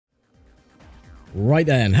Right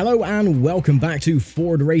then, hello and welcome back to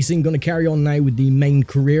Ford Racing. Going to carry on now with the main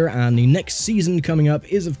career, and the next season coming up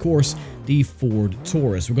is of course the Ford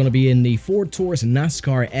Taurus. We're going to be in the Ford Taurus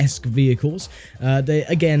NASCAR-esque vehicles. They,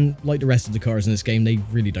 again, like the rest of the cars in this game, they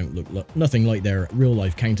really don't look nothing like their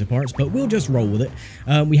real-life counterparts, but we'll just roll with it.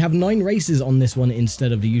 We have 9 races on this one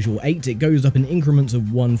instead of the usual 8. It goes up in increments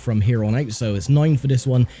of 1 from here on out, so it's 9 for this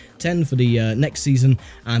one, 10 for the next season,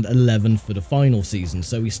 and 11 for the final season.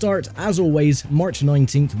 So we start, as always, March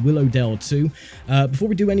 19th, Willowdale 2. Before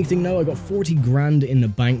we do anything though, I got 40 grand in the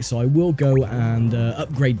bank, so I will go and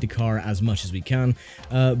upgrade the car as much as we can.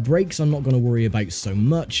 Brakes I'm not going to worry about so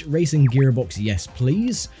much. Racing gearbox, yes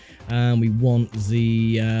please. And we want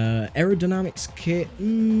the aerodynamics kit.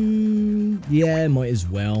 Yeah, might as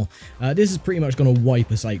well. This is pretty much going to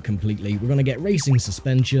wipe us out completely. We're going to get racing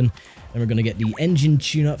suspension, then we're going to get the engine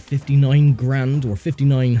tune-up, 59 grand, or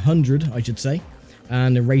 5900 I should say.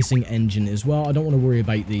 And the racing engine as well. I don't want to worry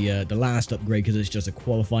about the last upgrade because it's just a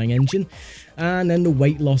qualifying engine. And then the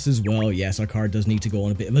weight loss as well. Yes, our car does need to go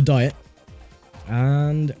on a bit of a diet.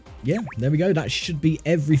 And yeah, there we go. That should be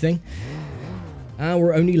everything. And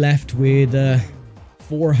we're only left with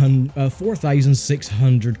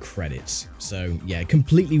 4,600 credits. So yeah,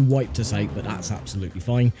 completely wiped us out, but that's absolutely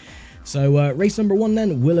fine. So race number 1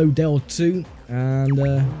 then, Willowdale 2.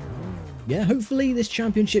 And yeah, hopefully this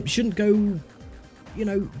championship shouldn't go, you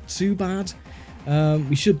know, too bad.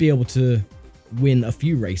 We should be able to win a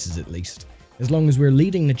few races at least. As long as we're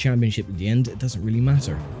leading the championship at the end, it doesn't really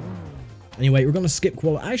matter. Anyway, we're going to skip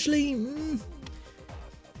Actually,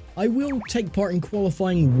 I will take part in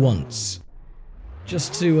qualifying once.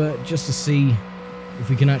 Just to see if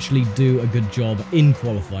we can actually do a good job in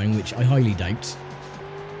qualifying, which I highly doubt.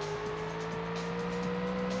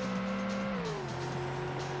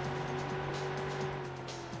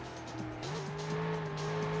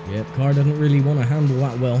 Yep, car doesn't really want to handle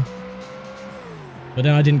that well. But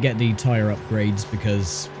then I didn't get the tyre upgrades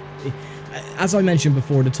because, as I mentioned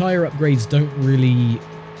before, the tyre upgrades don't really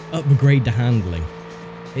upgrade the handling.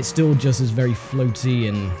 It still just is very floaty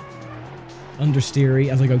and understeery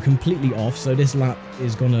as I go completely off, so this lap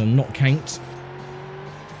is going to not count. So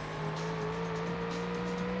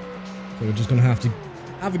we're just going to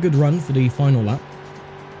have a good run for the final lap.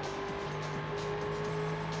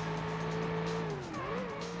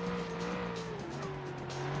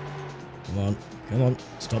 Come on,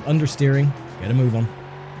 stop understeering, get a move on.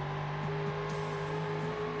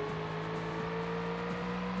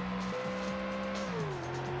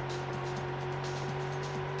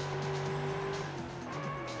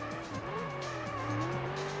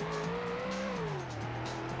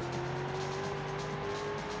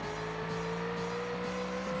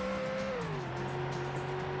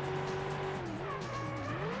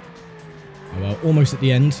 Well, almost at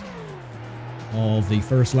the end of the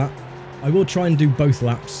first lap. I will try and do both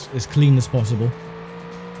laps as clean as possible.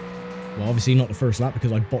 Well, obviously not the first lap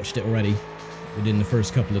because I botched it already within the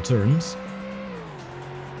first couple of turns.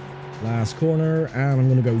 Last corner, and I'm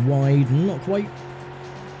going to go wide. Not quite.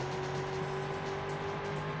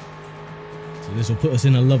 So this will put us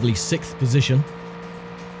in a lovely 6th position.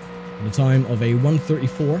 At a time of a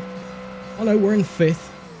 1:34. Oh no, we're in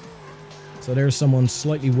 5th. So there's someone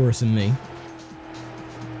slightly worse than me.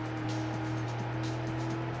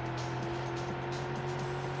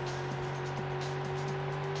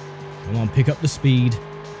 Come on, pick up the speed. I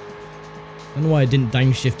don't know why I didn't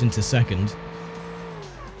downshift into 2nd.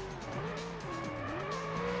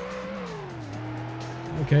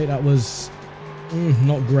 Okay, that was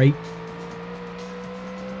not great.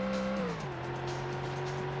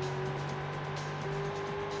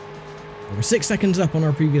 We're 6 seconds up on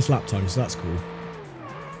our previous lap time, so that's cool.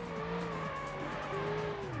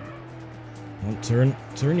 Come on,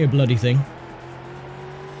 turn your bloody thing.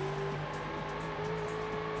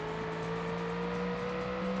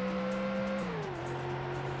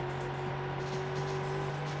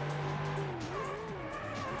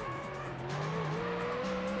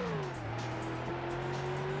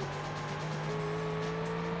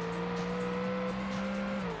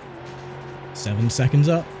 Seven seconds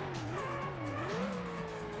up.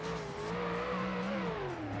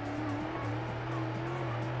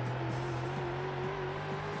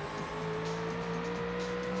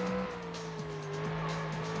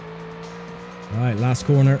 Alright, last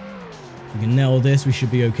corner. If we can nail this, we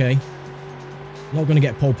should be okay. Not going to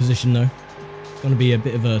get pole position though. It's going to be a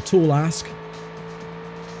bit of a tall ask.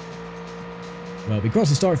 Well, we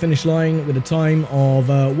crossed the start-finish line with a time of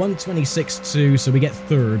 1:26.2, so we get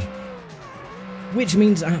 3rd. Which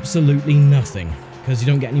means absolutely nothing, because you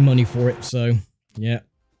don't get any money for it, so yeah,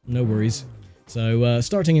 no worries. So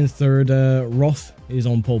starting in third, Roth is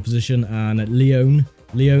on pole position, and Leone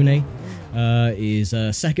is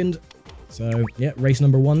second. So yeah, race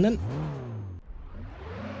number 1 then.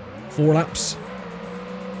 4 laps.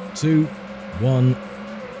 2, 1,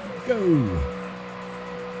 go.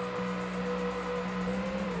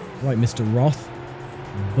 Right, Mr. Roth,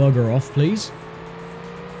 bugger off, please.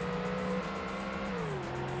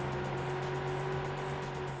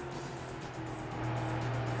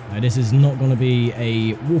 Now, this is not going to be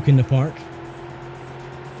a walk in the park.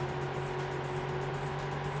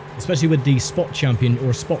 Especially with the spot champion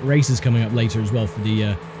or spot races coming up later as well for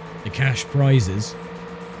the cash prizes.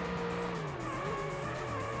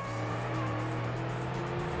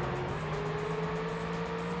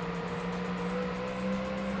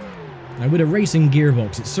 Now with a racing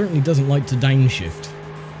gearbox, it certainly doesn't like to downshift.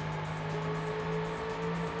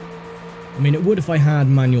 I mean, it would if I had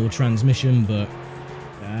manual transmission, but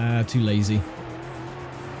too lazy.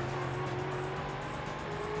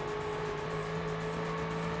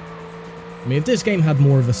 I mean, if this game had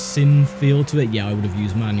more of a sim feel to it, yeah, I would have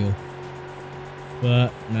used manual.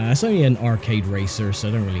 But, nah, it's only an arcade racer, so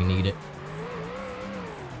I don't really need it.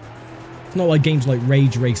 It's not like games like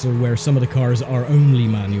Rage Racer, where some of the cars are only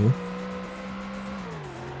manual.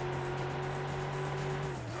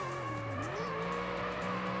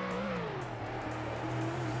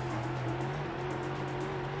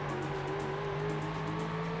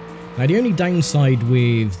 Now, the only downside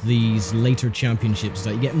with these later championships is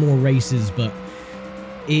that you get more races, but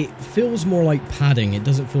it feels more like padding. It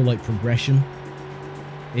doesn't feel like progression.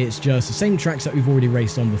 It's just the same tracks that we've already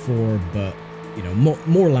raced on before, but, you know,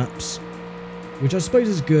 more laps, which I suppose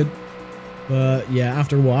is good. But, yeah,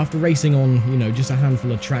 after a while, after racing on, you know, just a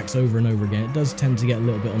handful of tracks over and over again, it does tend to get a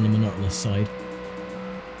little bit on the monotonous side.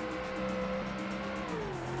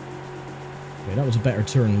 Okay, that was a better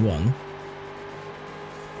turn 1.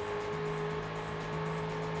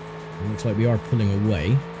 Looks like we are pulling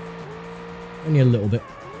away. Only a little bit.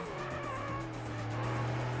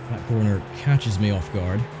 That corner catches me off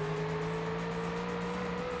guard.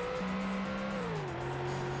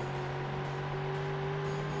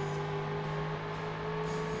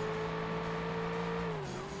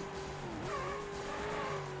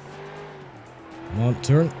 Come on,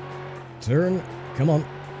 turn. Turn. Come on.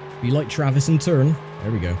 Be like Travis and turn.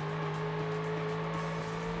 There we go.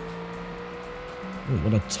 Oh,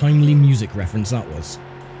 what a timely music reference that was.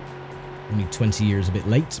 Only 20 years a bit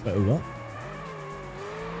late, but oh well.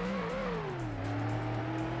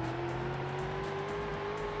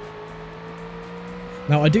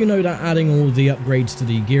 Now, I do know that adding all the upgrades to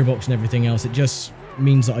the gearbox and everything else, it just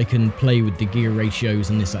means that I can play with the gear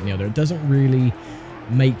ratios and this, that, and the other. It doesn't really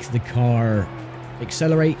make the car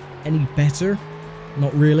accelerate any better.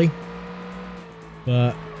 Not really.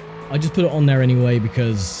 But I just put it on there anyway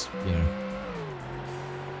because, you know,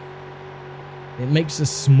 it makes the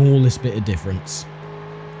smallest bit of difference.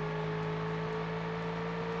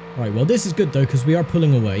 Right, well, this is good though, because we are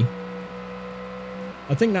pulling away.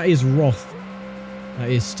 I think that is Roth that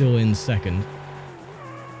is still in second.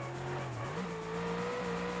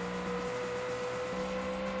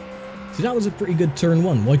 See, that was a pretty good turn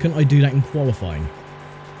 1. Why couldn't I do that in qualifying?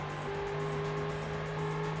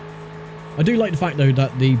 I do like the fact though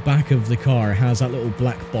that the back of the car has that little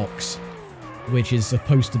black box, which is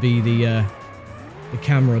supposed to be the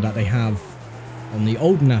camera that they have on the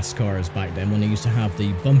old NASCARs back then when they used to have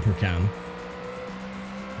the bumper cam.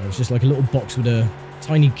 It was just like a little box with a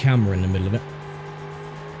tiny camera in the middle of it.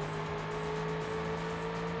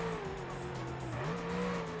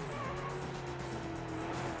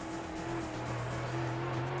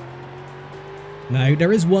 Now,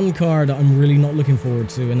 there is one car that I'm really not looking forward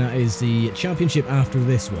to, and that is the championship after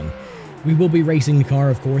this one. We will be racing the car,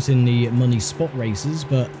 of course, in the money spot races,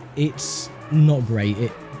 but it's not great.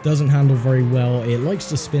 It doesn't handle very well. It likes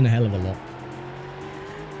to spin a hell of a lot.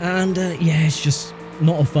 And, yeah, it's just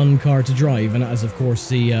not a fun car to drive, and that is, of course,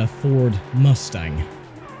 the Ford Mustang.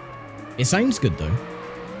 It sounds good, though.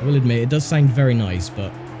 I will admit, it does sound very nice,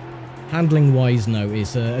 but handling-wise, no.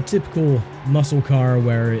 It's a typical muscle car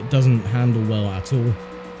where it doesn't handle well at all,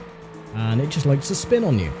 and it just likes to spin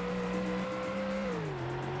on you.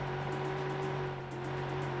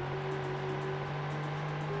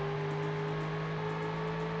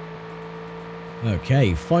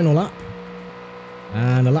 Okay, final lap.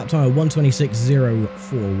 And a lap time of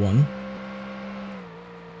 1:26.041.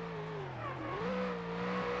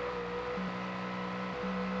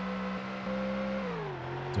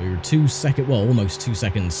 So you're 2 seconds, well, almost 2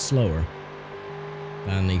 seconds slower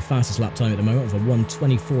than the fastest lap time at the moment of a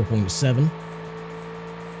 1:24.7.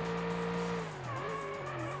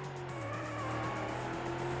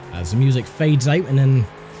 As the music fades out and then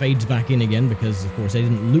fades back in again, because of course they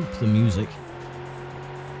didn't loop the music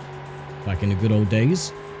back in the good old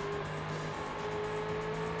days.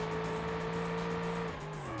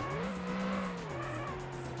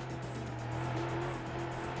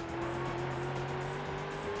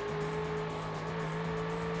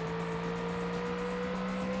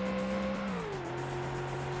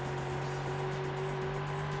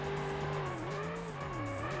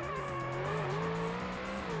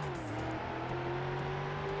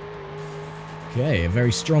 Okay, a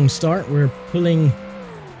very strong start. We're pulling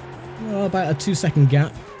about a 2-second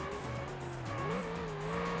gap,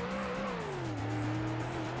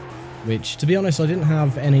 which, to be honest, I didn't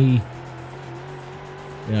have any,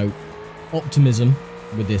 optimism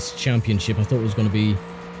with this championship. I thought it was going to be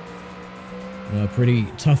a pretty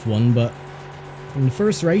tough one, but from the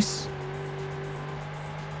first race,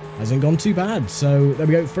 hasn't gone too bad. So there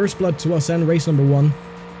we go, first blood to us and race number 1.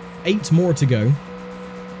 8 more to go.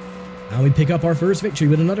 And we pick up our first victory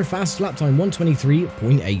with another fast lap time,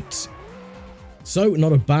 1:23.8. So,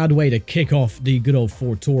 not a bad way to kick off the good old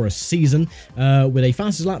Ford Taurus season with a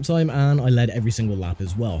fastest lap time, and I led every single lap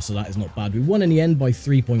as well, so that is not bad. We won in the end by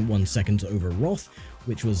 3.1 seconds over Roth,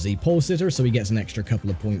 which was the pole sitter, so he gets an extra couple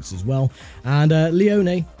of points as well. And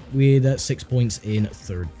Leone with 6 points in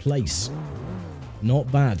 3rd place.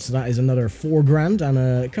 Not bad. So that is another 4 grand and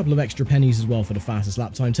a couple of extra pennies as well for the fastest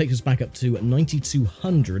lap time. Takes us back up to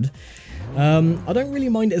 9,200. I don't really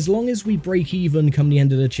mind as long as we break even come the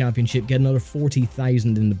end of the championship, get another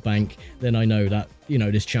 40,000 in the bank, then I know that,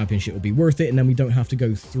 this championship will be worth it, and then we don't have to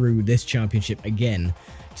go through this championship again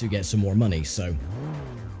to get some more money. So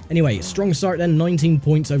anyway, strong start then, 19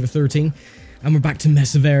 points over 13. And we're back to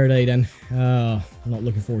Mesa Verde then. I'm not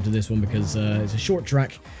looking forward to this one because it's a short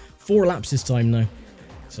track. 4 laps this time now,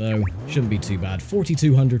 so shouldn't be too bad.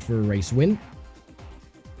 4,200 for a race win.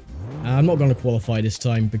 I'm not going to qualify this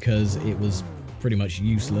time because it was pretty much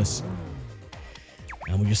useless.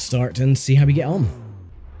 And we'll just start and see how we get on.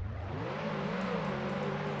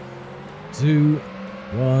 2,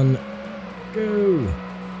 1, go!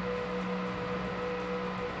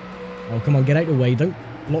 Oh, come on, get out of the way. Don't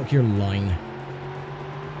block your line.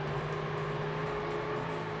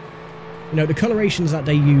 The colorations that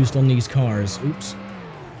they used on these cars, oops,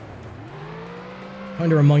 kind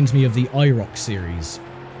of reminds me of the IROC series,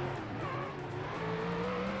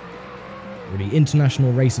 or the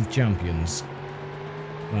International Race of Champions,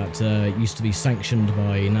 that used to be sanctioned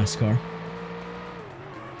by NASCAR.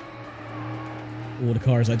 All the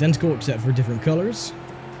cars identical except for different colours,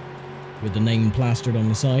 with the name plastered on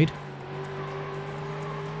the side.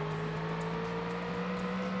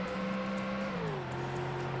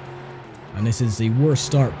 And this is the worst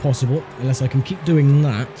start possible, unless I can keep doing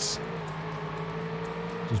that.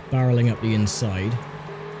 Just barreling up the inside.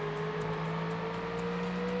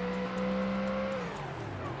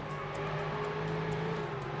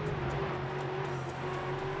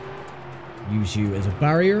 Use you as a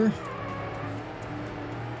barrier,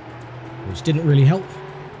 which didn't really help.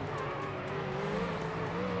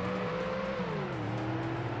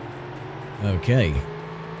 Okay.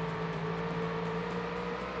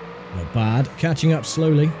 Not bad. Catching up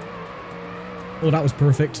slowly. Oh, that was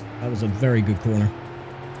perfect. That was a very good corner.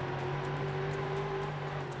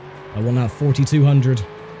 I want that 4,200.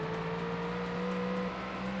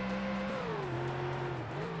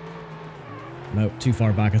 No, too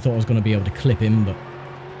far back. I thought I was going to be able to clip him, but...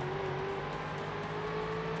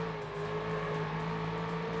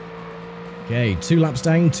 Okay, 2 laps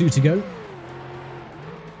down, 2 to go.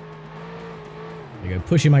 There you go.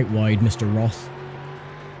 Push him out wide, Mr. Roth.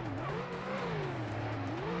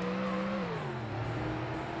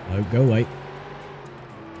 No, go away.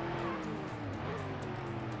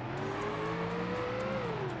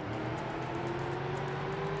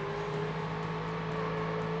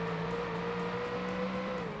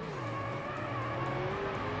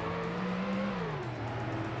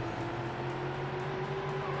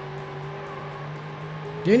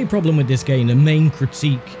 The only problem with this game, the main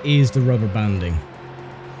critique, is the rubber banding.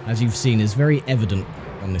 As you've seen, is very evident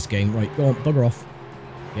on this game. Right, go on, bugger off.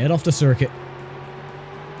 Get off the circuit.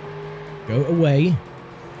 Go away.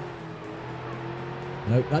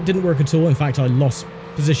 No, that didn't work at all. In fact, I lost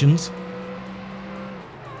positions.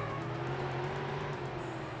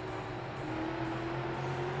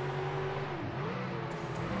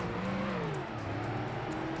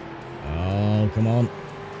 Oh, come on.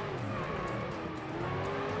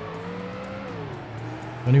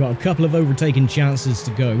 Only got a couple of overtaking chances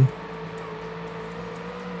to go.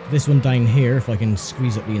 This one down here, if I can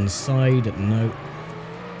squeeze up the inside. No.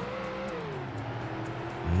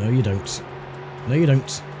 No, you don't. No, you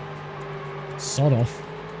don't. Sod off.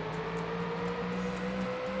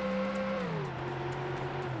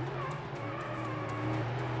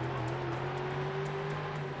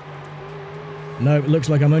 No, it looks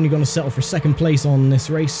like I'm only going to settle for second place on this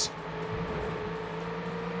race.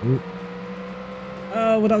 Ooh.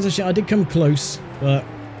 Oh, well, that was a shit. I did come close, but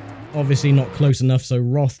obviously not close enough, so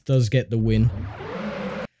Roth does get the win.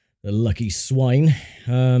 The lucky swine.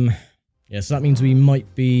 Yeah, so that means we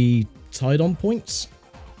might be tied on points?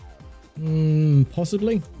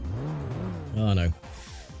 Possibly? Oh, no.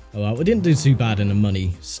 Oh, well, we didn't do too bad in the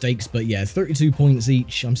money stakes, but yeah, 32 points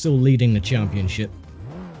each. I'm still leading the championship.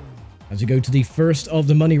 As we go to the first of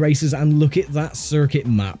the money races and look at that circuit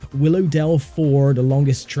map. Willowdale 4, the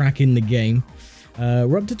longest track in the game.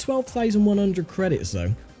 We're up to 12,100 credits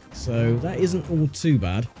though, so that isn't all too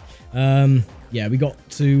bad. Yeah, we got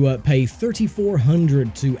to pay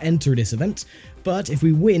 3,400 to enter this event, but if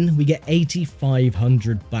we win, we get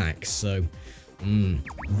 8,500 back, so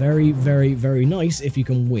very, very, very nice if you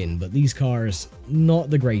can win, but these cars, not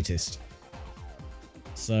the greatest.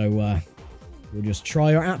 So, we'll just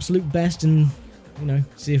try our absolute best and, you know,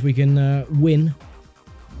 see if we can win.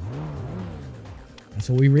 That's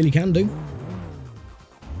all we really can do.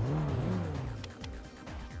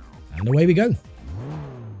 And away we go.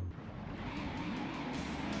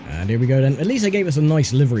 And here we go then. At least they gave us a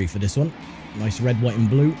nice livery for this one. Nice red, white and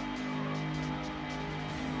blue.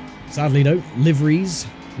 Sadly though, liveries,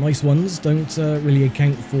 nice ones, don't really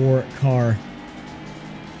account for car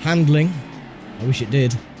handling. I wish it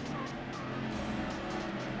did.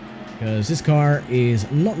 Because this car is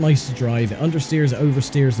not nice to drive. It understeers, it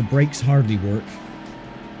oversteers, the brakes hardly work.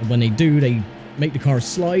 And when they do, they make the car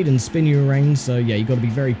slide and spin you around, so yeah, you got to be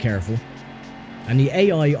very careful. And the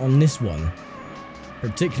AI on this one,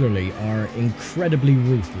 particularly, are incredibly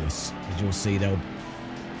ruthless. As you'll see, they'll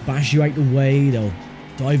bash you out the way, they'll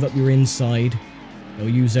dive up your inside, they'll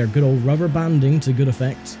use their good old rubber banding to good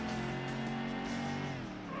effect.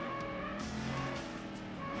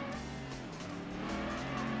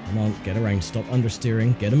 Come on, get around, stop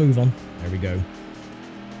understeering, get a move on. There we go.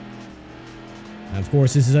 And of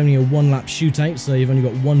course, this is only a one-lap shootout, so you've only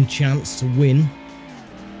got one chance to win.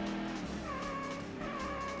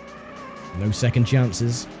 No second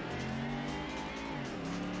chances.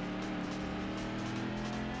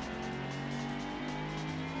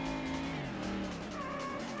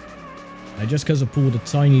 Now, just because I pulled a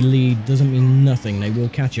tiny lead doesn't mean nothing. They will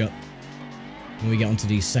catch up when we get onto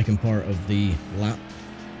the second part of the lap.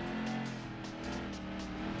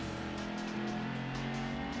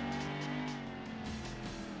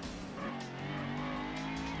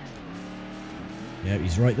 Yeah,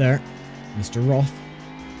 he's right there. Mr. Roth.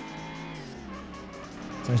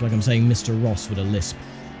 Sounds like I'm saying Mr. Ross with a lisp.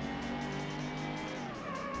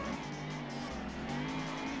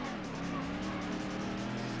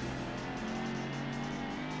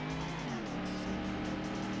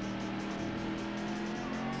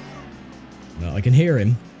 No, I can hear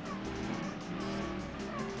him.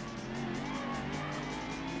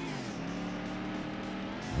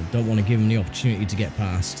 I don't want to give him the opportunity to get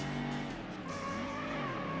past.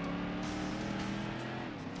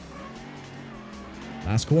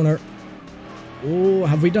 Last corner. Oh,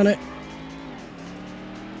 have we done it?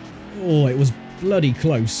 Oh, it was bloody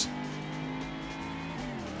close.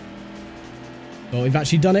 But we've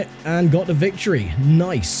actually done it and got the victory.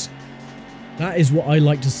 Nice. That is what I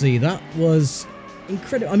like to see. That was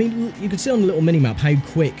incredible. I mean, you could see on the little mini-map how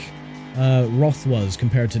quick Roth was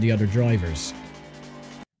compared to the other drivers.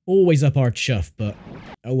 Always up our chuff, but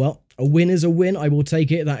oh well. A win is a win. I will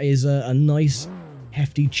take it. That is a nice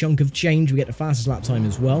hefty chunk of change. We get the fastest lap time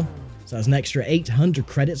as well, so that's an extra 800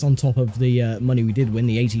 credits on top of the money we did win,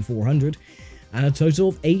 the 8,400, and a total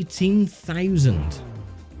of 18,000,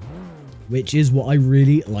 which is what I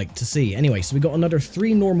really like to see. Anyway, so we got another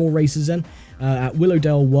 3 normal races then, at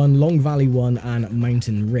Willowdale 1, Long Valley 1, and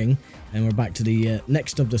Mountain Ring, and we're back to the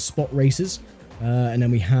next of the spot races, and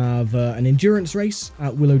then we have an endurance race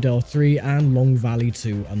at Willowdale 3 and Long Valley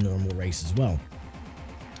 2, a normal race as well.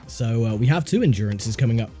 So we have 2 endurances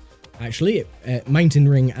coming up, actually, Mountain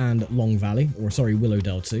Ring and Long Valley, or sorry,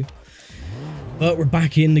 Willowdale 2. But we're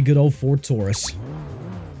back in the good old Ford Taurus.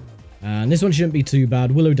 And this one shouldn't be too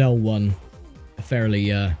bad. Willowdale 1, a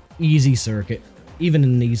fairly easy circuit, even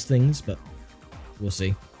in these things, but we'll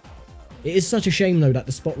see. It is such a shame, though, that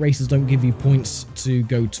the spot races don't give you points to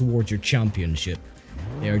go towards your championship.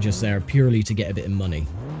 They are just there purely to get a bit of money.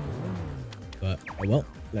 But, oh well,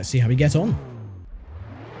 let's see how we get on.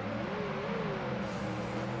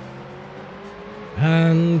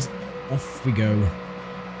 And off we go.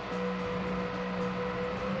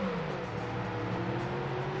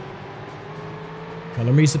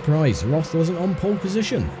 Colour me surprised, Roth wasn't on pole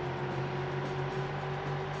position.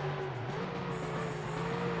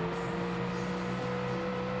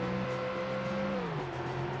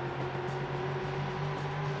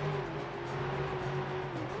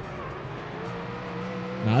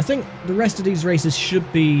 Now, I think the rest of these races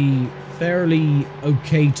should be fairly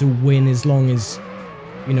okay to win as long as,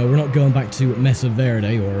 you know, we're not going back to Mesa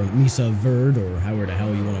Verde or Mesa Verde or however the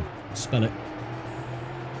hell you want to spell it.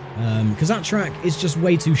 Because that track is just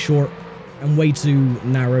way too short and way too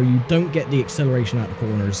narrow. You don't get the acceleration out of the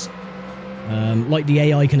corners like the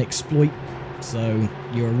AI can exploit, so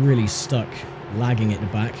you're really stuck lagging at the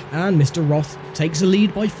back. And Mr. Roth takes the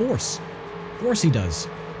lead by force. Of course he does.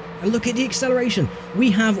 And look at the acceleration.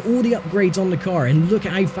 We have all the upgrades on the car, and look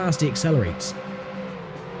at how fast it accelerates.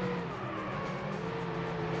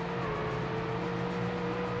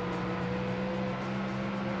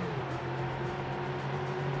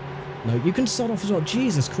 No, you can start off as well.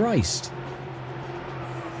 Jesus Christ.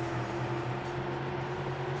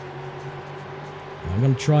 I'm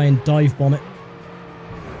going to try and dive bomb it.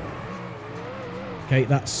 Okay,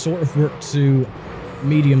 that sort of worked to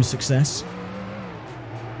medium success.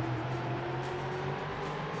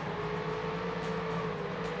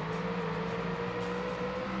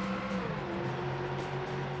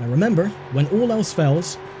 Now remember, when all else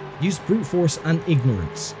fails, use brute force and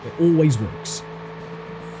ignorance. It always works.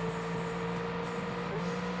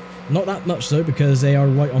 Not that much though, because they are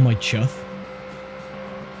right on my chuff.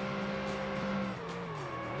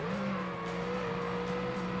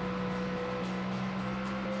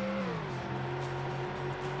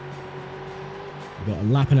 We've got a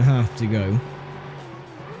lap and a half to go.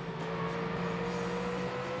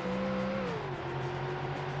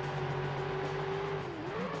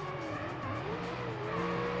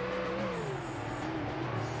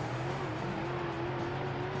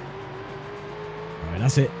 Alright,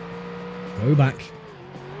 that's it. Go back.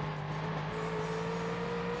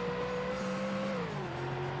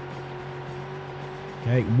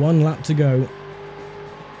 Okay, one lap to go.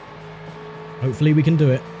 Hopefully we can do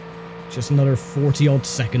it. Just another 40 odd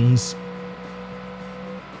seconds.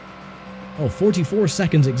 Oh, 44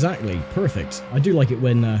 seconds exactly. Perfect. I do like it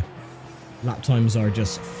when lap times are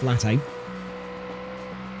just flat out.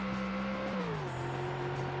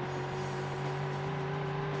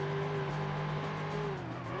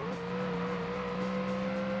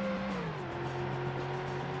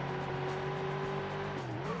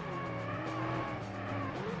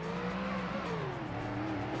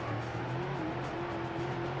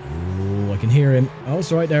 Can hear him. Oh,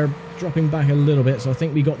 it's right there, dropping back a little bit, so I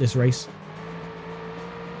think we got this race.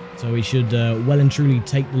 So we should well and truly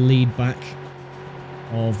take the lead back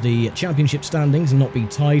of the championship standings and not be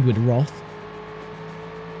tied with Roth.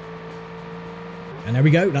 And there we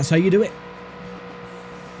go, that's how you do it.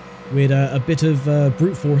 With a bit of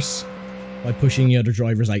brute force by pushing the other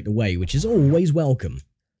drivers out the way, which is always welcome.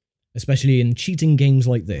 Especially in cheating games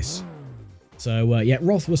like this. So yeah,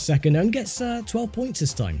 Roth was second and gets 12 points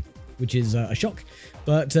this time, which is a shock.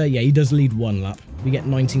 But yeah, he does lead one lap. We get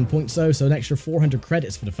 19 points though, so an extra 400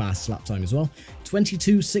 credits for the fast lap time as well.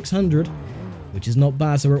 22,600, which is not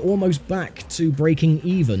bad. So we're almost back to breaking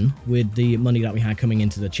even with the money that we had coming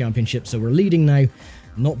into the championship. So we're leading now,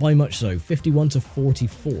 not by much so, 51 to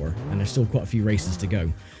 44, and there's still quite a few races to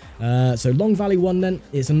go. So Long Valley 1 then,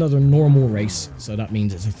 it's another normal race, so that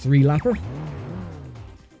means it's a 3-lapper.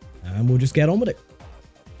 And we'll just get on with it.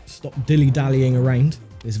 Stop dilly-dallying around.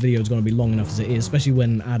 This video is going to be long enough as it is, especially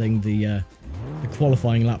when adding the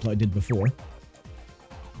qualifying lap that I did before.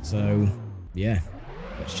 So, yeah.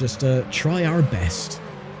 Let's just try our best.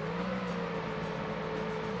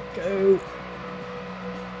 Go!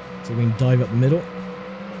 So we can dive up the middle.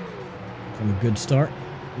 From a good start.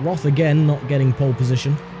 Roth again, not getting pole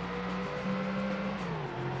position.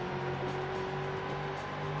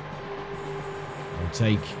 I'll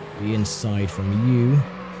take the inside from you.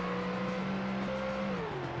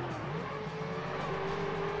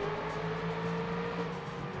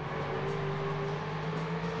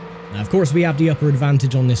 Now, of course, we have the upper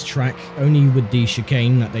advantage on this track, only with the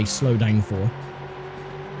chicane that they slow down for.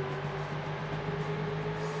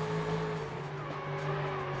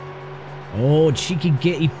 Oh, cheeky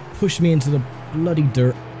git, he pushed me into the bloody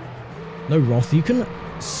dirt. No, Roth, you can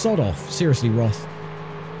sod off. Seriously, Roth.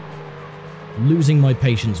 I'm losing my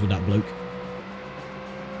patience with that bloke.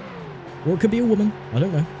 Or it could be a woman, I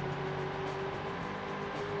don't know.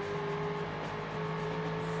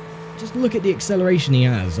 Just look at the acceleration he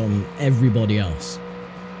has on everybody else.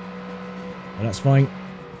 But that's fine.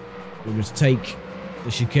 We'll just take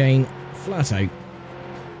the chicane flat out.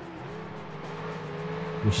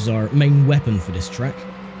 We'll which is our main weapon for this track.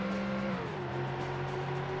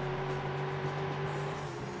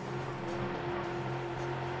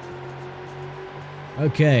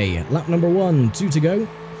 Okay, lap number 1, 2 to go.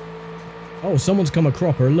 Oh, someone's come a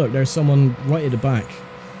cropper. Look, there's someone right at the back.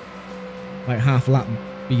 Like half a lap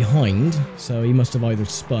behind, so he must have either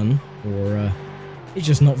spun or he's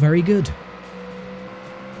just not very good.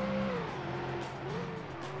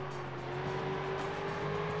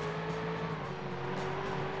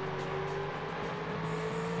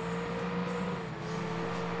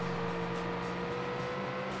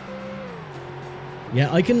 Yeah,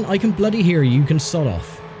 I can bloody hear you. You can sod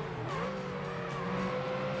off.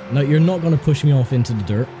 No, you're not going to push me off into the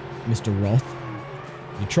dirt, Mr. Roth.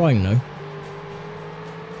 You're trying, though.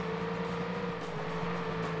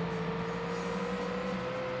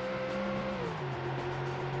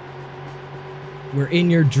 We're in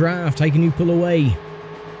your draft. How can you pull away?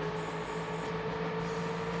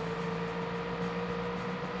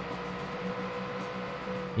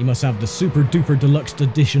 He must have the super duper deluxe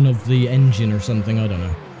edition of the engine or something. I don't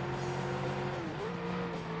know.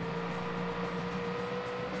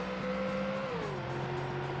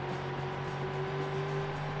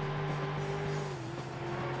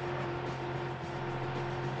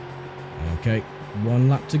 Okay, 1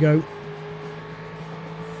 lap to go.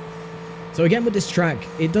 So again with this track,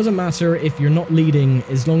 it doesn't matter if you're not leading,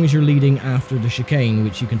 as long as you're leading after the chicane,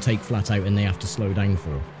 which you can take flat out and they have to slow down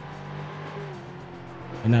for.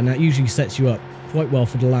 And then that usually sets you up quite well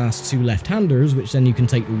for the last 2 left-handers, which then you can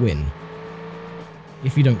take the win.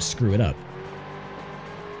 If you don't screw it up.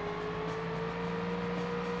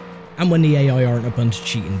 And when the AI aren't a bunch of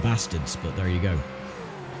cheating bastards, but there you go.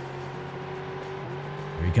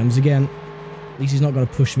 Here he comes again. At least he's not going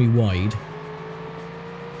to push me wide.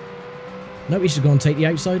 No, he's just going to take the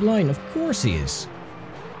outside line. Of course he is.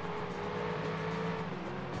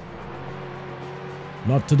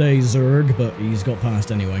 Not today, Zerg, but he's got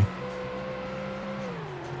past anyway.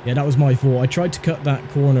 Yeah, that was my fault. I tried to cut that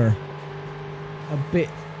corner a bit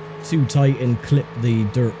too tight and clip the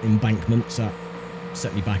dirt embankment, so that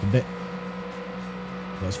set me back a bit.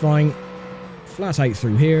 That's fine. Flat out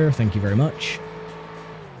through here, thank you very much.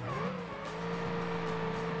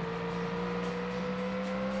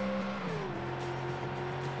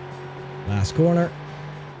 Last corner.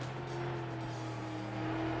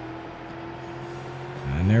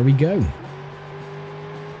 And there we go.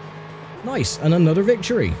 Nice, and another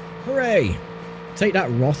victory. Hooray! Take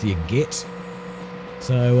that, Roth, you git.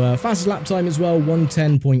 So, fastest lap time as well,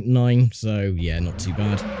 1:10.9. So, yeah, not too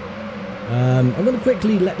bad. I'm going to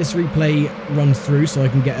quickly let this replay run through so I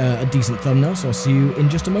can get a decent thumbnail. So I'll see you in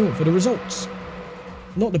just a moment for the results.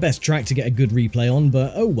 Not the best track to get a good replay on,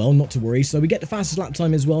 but oh well, not to worry. So we get the fastest lap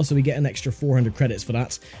time as well, so we get an extra 400 credits for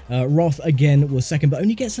that. Roth, again, was second, but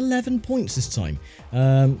only gets 11 points this time.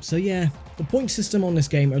 So yeah, the point system on this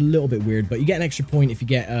game are a little bit weird, but you get an extra point if you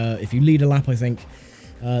get, if you lead a lap, I think.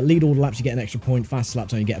 Lead all the laps, you get an extra point. Fastest lap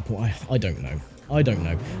time, you get a point. I don't know. I don't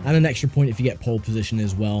know. And an extra point if you get pole position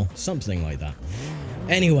as well. Something like that.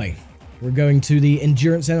 Anyway. We're going to the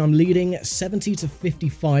endurance end. I'm leading 70 to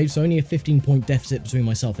 55, so only a 15-point deficit between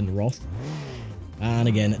myself and the Roth. And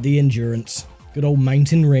again, the endurance. Good old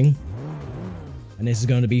mountain ring. And this is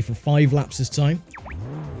going to be for 5 laps this time.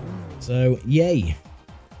 So, yay.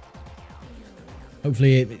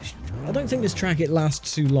 Hopefully, I don't think this track, it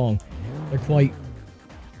lasts too long. They're quite,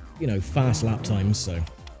 you know, fast lap times, so.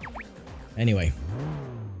 Anyway,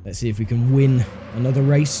 let's see if we can win another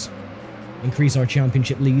race. Increase our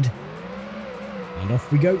championship lead. And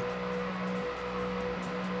off we go.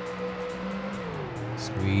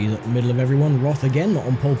 Squeeze up the middle of everyone. Roth again, not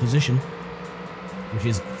on pole position, which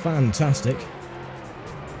is fantastic.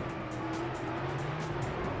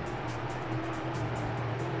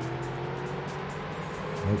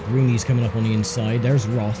 Oh, Greeny's coming up on the inside. There's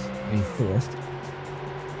Roth in 4th.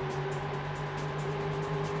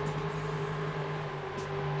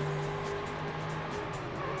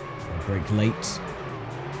 Brake late.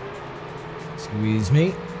 Squeeze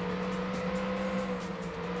me.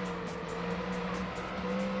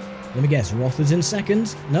 Let me guess, Roth is in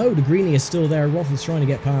 2nd? No, the greenie is still there. Roth is trying to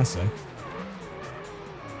get past though.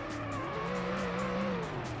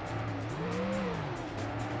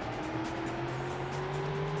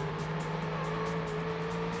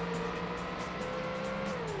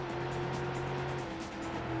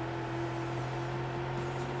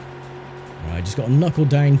 Right, just got to knuckle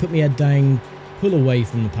down, put my head down, pull away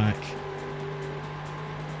from the pack.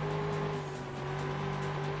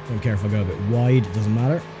 Don't care if I go a bit wide, it doesn't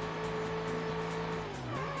matter.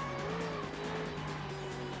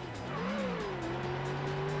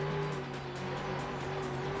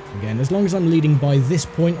 Again, as long as I'm leading by this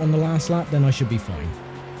point on the last lap, then I should be fine.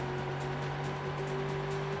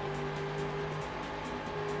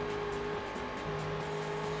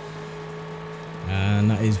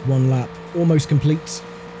 And that is one lap almost complete.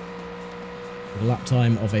 With a lap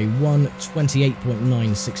time of a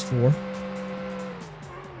 1:28.964.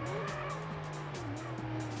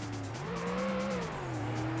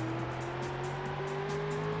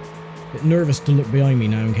 Bit nervous to look behind me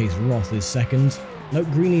now in case Roth is second. Nope,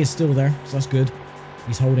 Greeny is still there, so that's good.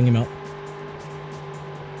 He's holding him up.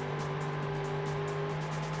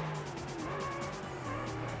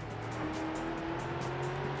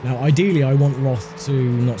 Now, ideally, I want Roth to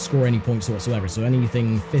not score any points whatsoever, so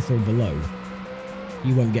anything 5th or below,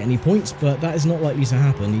 he won't get any points, but that is not likely to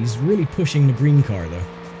happen. He's really pushing the green car, though.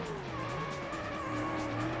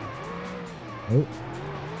 Oh.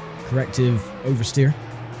 Corrective oversteer.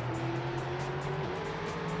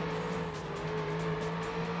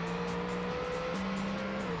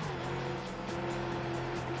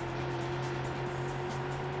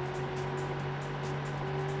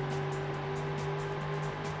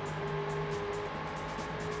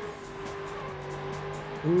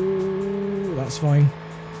 Ooh, that's fine.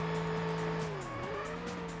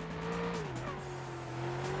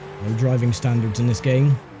 No driving standards in this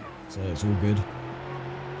game, so it's all good.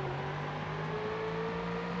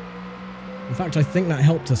 In fact, I think that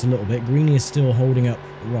helped us a little bit. Greeny is still holding up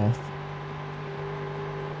Roth.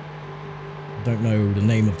 I don't know the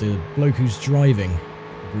name of the bloke who's driving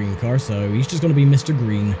the green car, so he's just going to be Mr.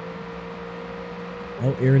 Green.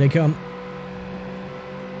 Oh, here they come.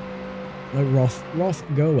 No, Roth. Roth,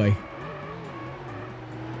 go away.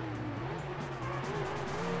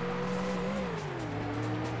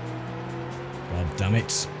 God damn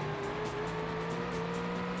it.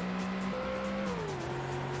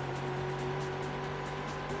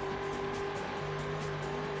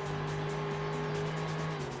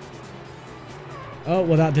 Oh,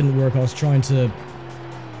 well, that didn't work. I was trying to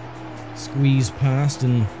squeeze past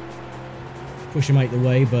and push him out the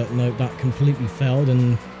way, but no, that completely failed,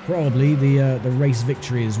 and probably the race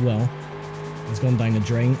victory as well has gone down the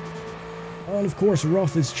drain. Oh, and of course,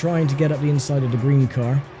 Roth is trying to get up the inside of the green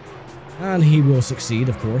car, and he will succeed,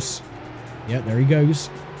 of course. Yeah, there he goes.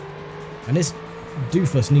 And this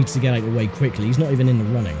doofus needs to get out of the way quickly. He's not even in the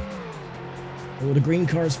running. Oh, the green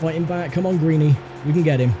car is fighting back. Come on, Greeny. We can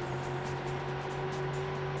get him.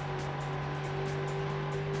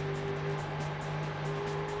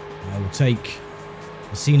 I will take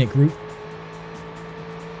the scenic route.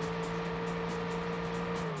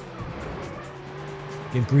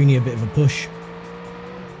 Give Greeny a bit of a push.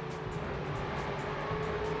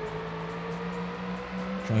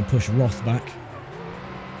 Try and push Roth back.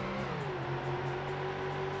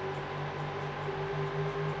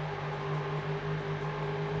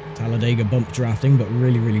 Talladega bump drafting, but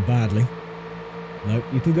really, really badly. Nope,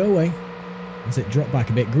 you can go away. That's it, drop back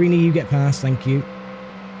a bit. Greeny, you get past, thank you.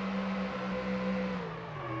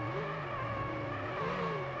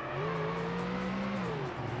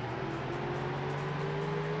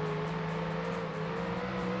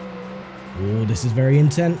 Oh, this is very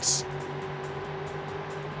intense.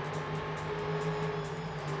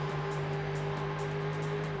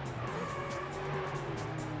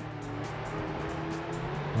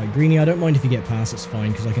 Right, Greeny, I don't mind if you get past, it's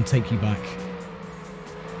fine, because I can take you back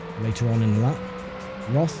later on in the lap.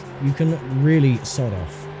 Roth, you can really sod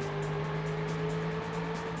off.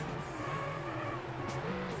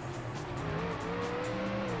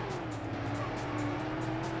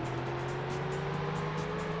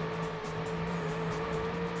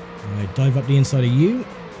 Right, dive up the inside of you.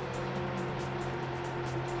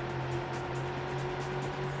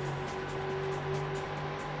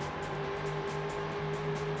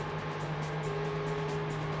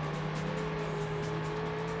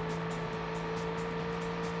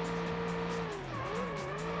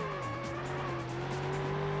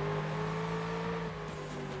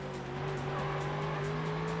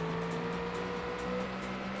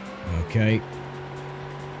 Okay,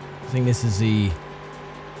 I think this is the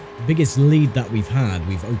biggest lead that we've had.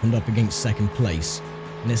 We've opened up against second place,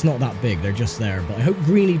 and it's not that big, they're just there, but I hope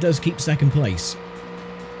Greeny does keep second place.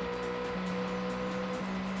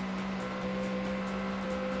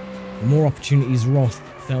 The more opportunities Roth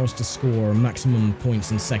fails to score maximum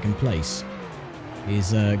points in second place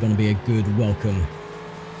is going to be a good welcome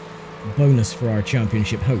bonus for our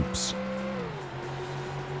championship hopes.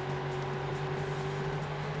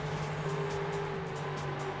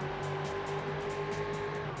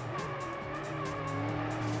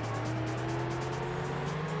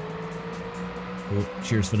 Oh,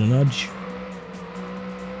 cheers for the nudge.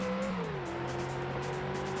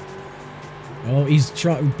 Oh, he's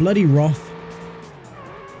trying. Bloody Roth.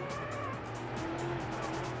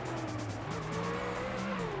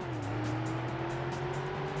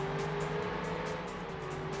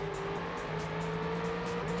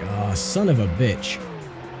 Ah, son of a bitch.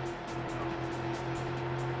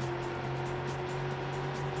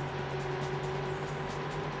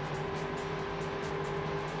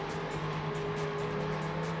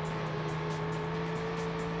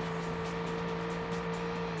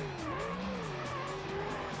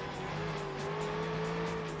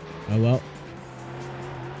 Oh well.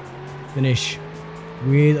 Finish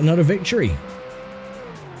with another victory.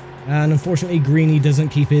 And unfortunately, Greeny doesn't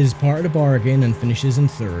keep his part of the bargain and finishes in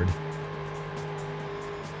third.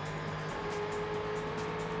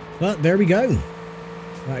 But there we go.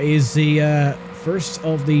 That is the first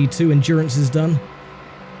of the 2 endurances done.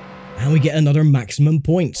 And we get another maximum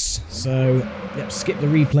points. So, yep, skip the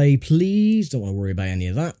replay, please. Don't want to worry about any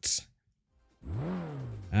of that.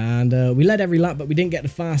 And we led every lap, but we didn't get the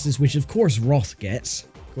fastest, which of course Roth gets.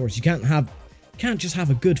 Of course, you can't just have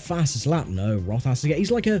a good fastest lap. No, Roth has to get.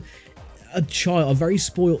 He's like a child, a very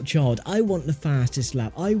spoilt child. I want the fastest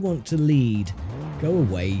lap. I want to lead. Go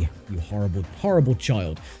away, you horrible, horrible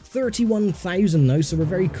child. 31,000 though, so we're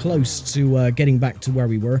very close to getting back to where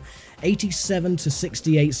we were. 87 to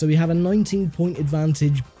 68, so we have a 19-point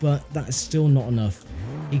advantage, but that's still not enough.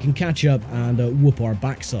 He can catch up and whoop our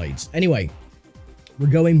backsides. Anyway. We're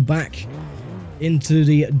going back into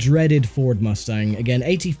the dreaded Ford Mustang. Again,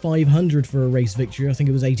 8,500 for a race victory. I think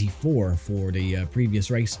it was 84 for the previous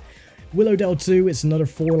race. Willowdale 2, it's another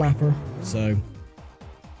 4-lapper. So,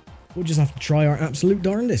 we'll just have to try our absolute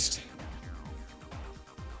darndest.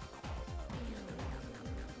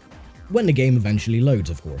 When the game eventually loads,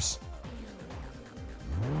 of course.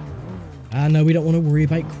 And we don't want to worry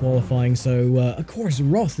about qualifying. So, of course,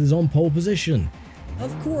 Roth is on pole position.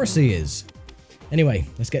 Of course he is. Anyway,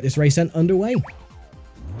 let's get this race underway.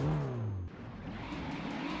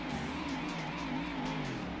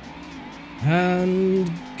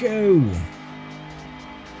 And go.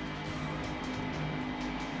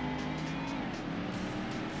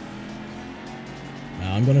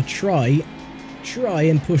 Now I'm going to try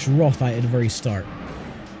and push Roth out at the very start.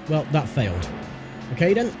 Well, that failed.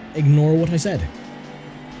 Okay then, ignore what I said.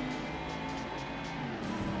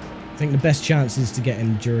 I think the best chance is to get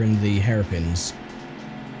him during the hairpins.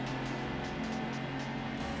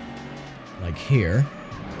 Like here.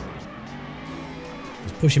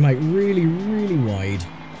 Just push him out really, really wide.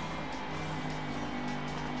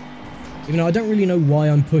 Even though I don't really know why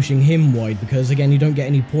I'm pushing him wide, because again, you don't get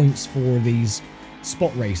any points for these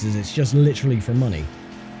spot races. It's just literally for money.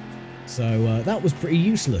 So that was pretty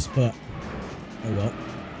useless, but oh well.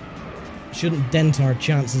 Shouldn't dent our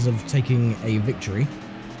chances of taking a victory.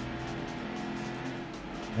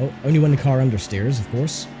 Oh, only when the car understeers, of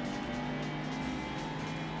course.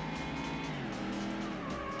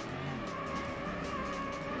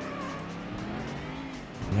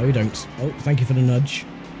 No, you don't. Oh, thank you for the nudge.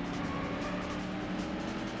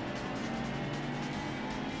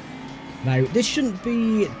 Now, this shouldn't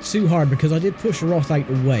be too hard because I did push Roth out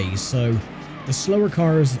the way, so the slower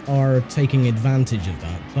cars are taking advantage of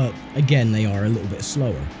that, but again, they are a little bit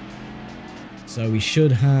slower. So we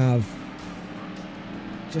should have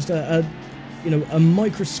just a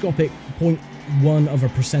microscopic 0.1 of a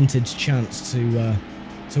percentage chance to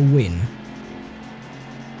win.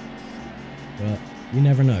 But you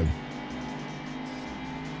never know.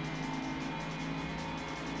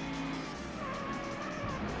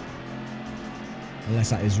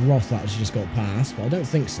 Unless that is Roth that has just got past, but I don't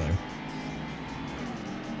think so.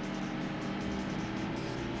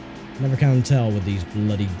 Never can tell with these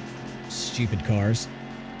bloody stupid cars.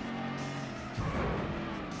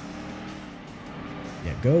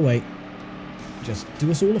 Yeah, go away. Just do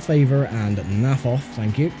us all a favour and naff off,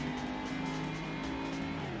 thank you.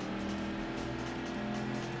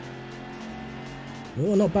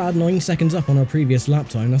 Oh, not bad, 9 seconds up on our previous lap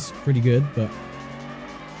time, that's pretty good, but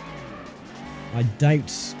I doubt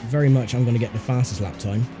very much I'm going to get the fastest lap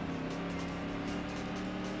time.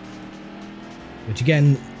 Which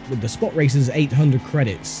again, with the spot races, 800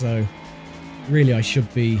 credits, so really I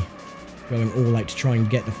should be going all out to try and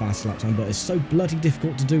get the fastest lap time, but it's so bloody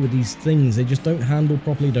difficult to do with these things. They just don't handle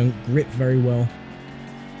properly, don't grip very well.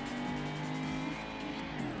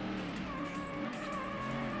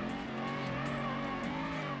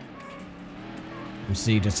 You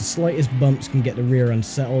see, just the slightest bumps can get the rear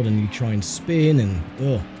unsettled and you try and spin and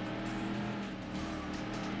ugh.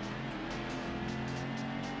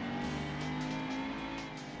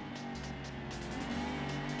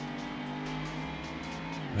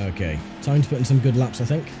 Okay, time to put in some good laps, I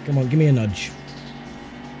think. Come on, give me a nudge.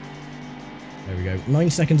 There we go. 9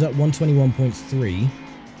 seconds up, 121.3.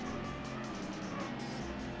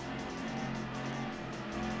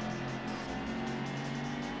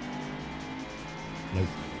 Nope.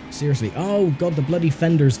 Seriously. Oh, God, the bloody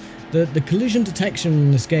fenders. The collision detection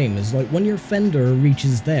in this game is like when your fender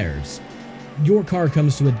reaches theirs, your car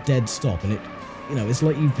comes to a dead stop, and it, you know, it's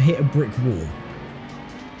like you've hit a brick wall.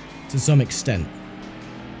 To some extent.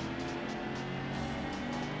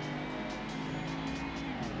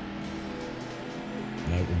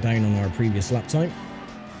 No, we're down on our previous lap time.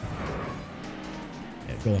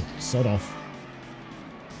 Yeah, go on, sod off.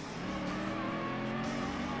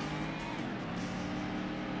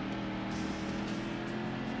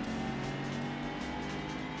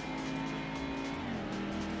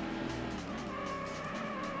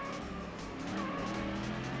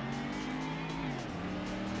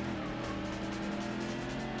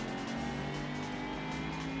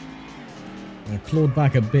 I clawed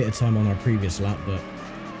back a bit of time on our previous lap, but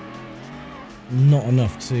not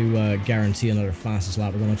enough to guarantee another fastest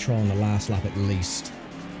lap. We're going to try on the last lap at least.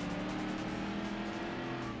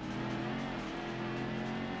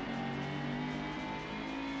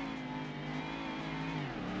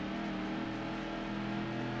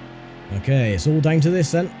 Okay, it's all down to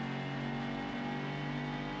this then.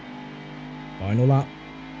 Final lap.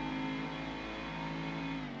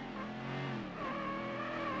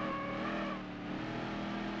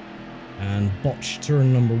 And botched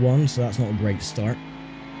turn number 1, so that's not a great start.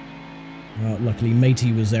 Luckily,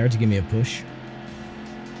 Matey was there to give me a push.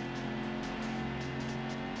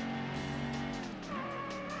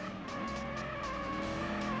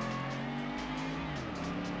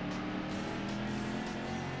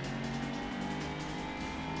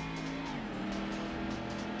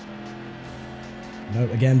 No,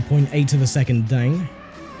 again, 0.8 of a second down.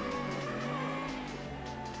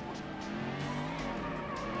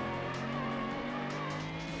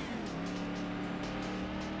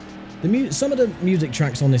 Some of the music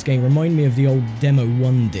tracks on this game remind me of the old Demo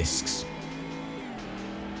 1 discs.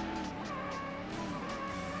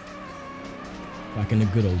 Back in the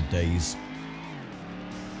good old days.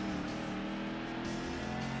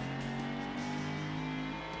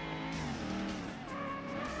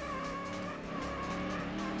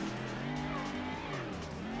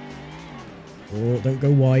 Oh, don't go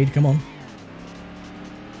wide, come on.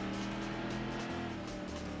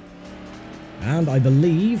 And I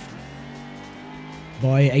believe,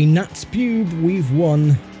 by a gnat's pube, we've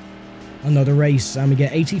won another race, and we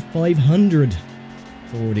get 8,500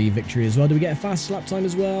 for the victory as well. Do we get a fast lap time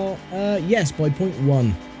as well? Yes, by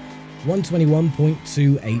 0.1.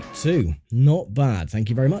 121.282. Not bad, thank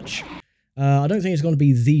you very much. I don't think it's going to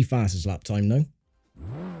be the fastest lap time, no.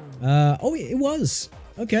 Oh, it was.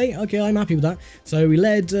 Okay, I'm happy with that. So we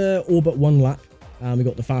led all but one lap, and we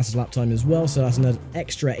got the fastest lap time as well, so that's an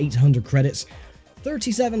extra 800 credits.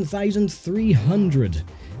 37,300.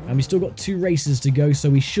 And we still got 2 races to go,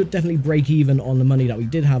 so we should definitely break even on the money that we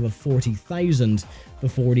did have of 40,000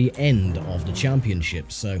 before the end of the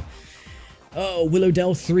championship. So, oh,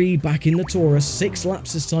 Willowdale 3 back in the Taurus. 6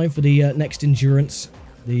 laps this time for the next endurance.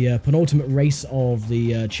 The penultimate race of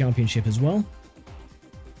the championship as well.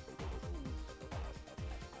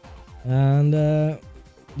 And,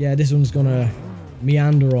 yeah, this one's gonna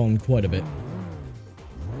meander on quite a bit.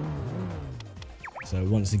 So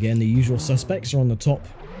once again, the usual suspects are on the top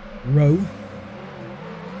row.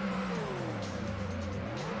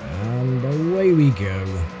 And away we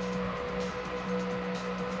go.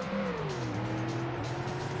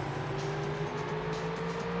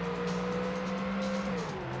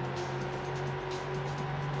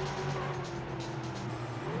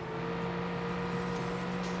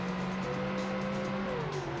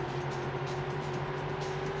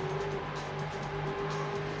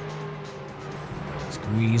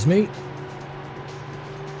 Squeeze me.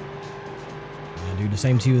 I'll do the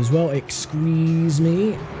same to you as well. Squeeze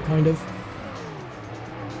me, kind of.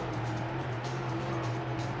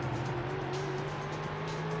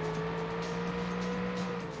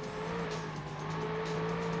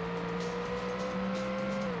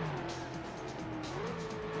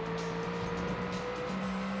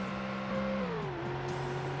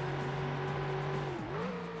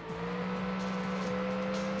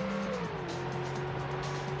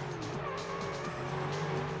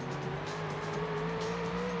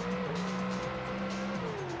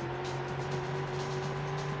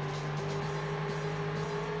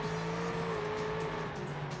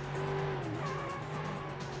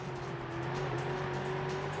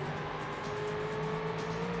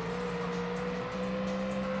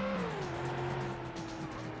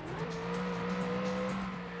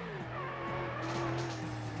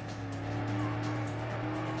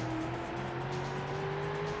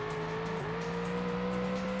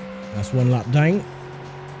 That's one lap down.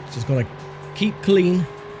 Just got to keep clean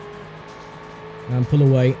and pull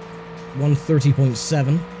away.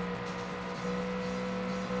 130.7.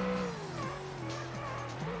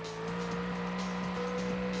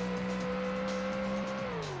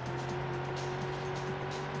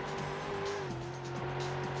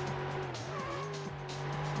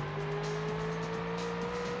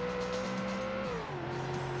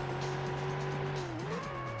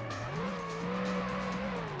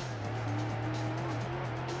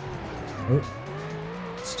 Oh,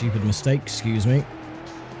 stupid mistake, excuse me.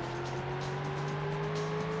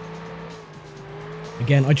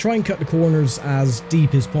 Again, I try and cut the corners as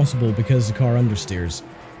deep as possible because the car understeers.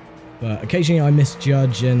 But occasionally I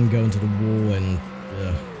misjudge and go into the wall and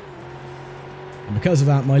because of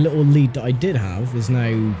that, my little lead that I did have is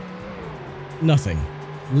now nothing.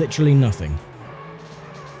 Literally nothing.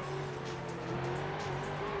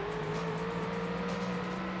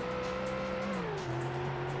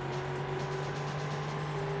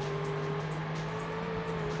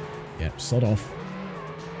 Yep, sod off.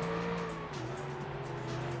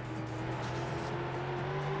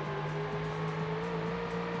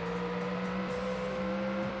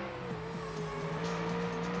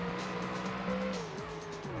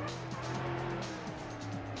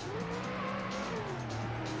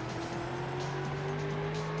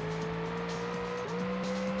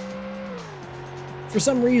 For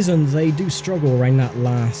some reason, they do struggle around that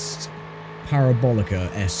last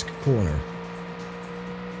Parabolica-esque corner.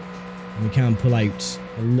 And we can pull out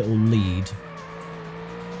a little lead.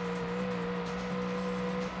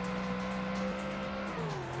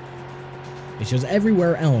 It's just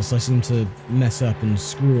everywhere else I seem to mess up and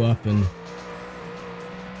screw up, and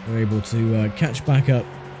we're able to catch back up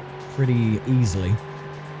pretty easily.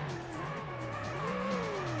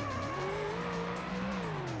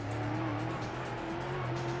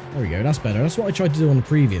 There we go, that's better. That's what I tried to do on the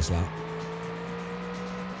previous lap.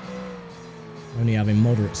 Only having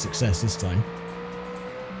moderate success this time.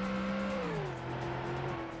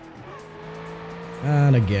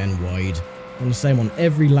 And again, wide. On the same on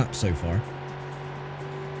every lap so far.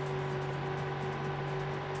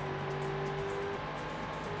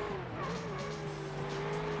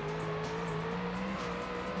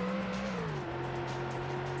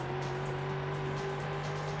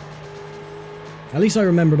 At least I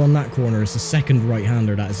remembered on that corner it's the second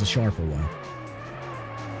right-hander that is the sharper one.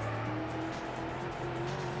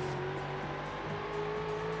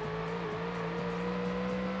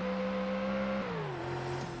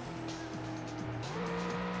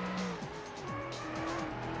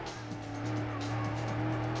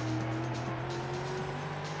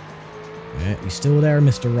 Yeah, he's still there,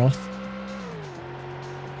 Mr. Roth.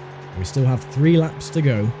 We still have 3 laps to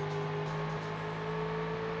go.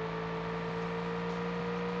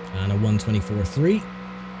 And a 124.3.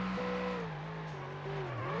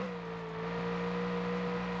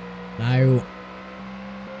 Now,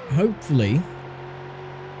 hopefully,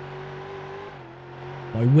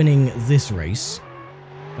 by winning this race,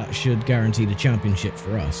 that should guarantee the championship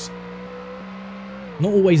for us.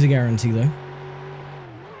 Not always a guarantee, though.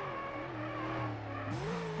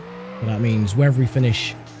 But that means wherever we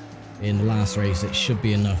finish in the last race, it should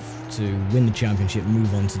be enough to win the championship and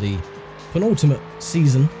move on to the penultimate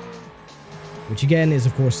season, which again is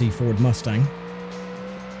of course the Ford Mustang.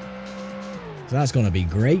 So that's going to be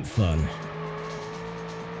great fun.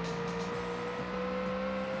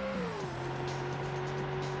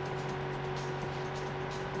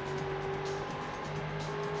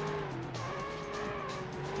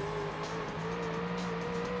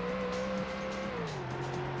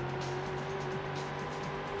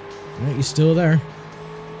 Right, you still there?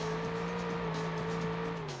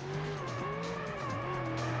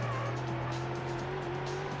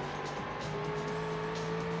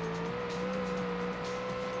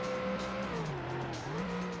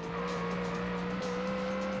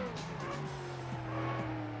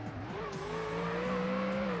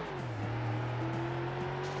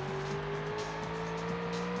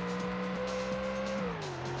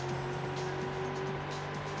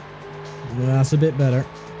 Well, that's a bit better.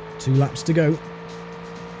 2 laps to go.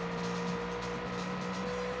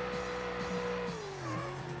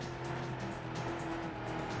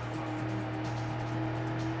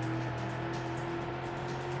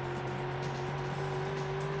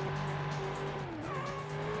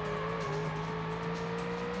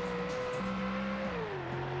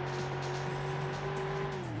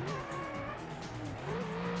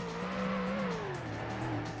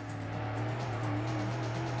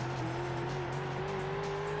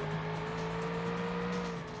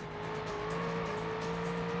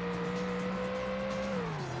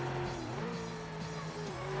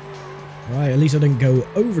 Right, at least I didn't go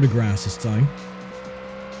over the grass this time.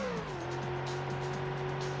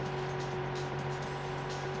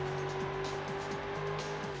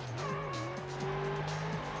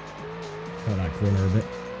 Cut that corner a bit.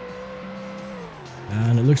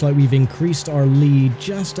 And it looks like we've increased our lead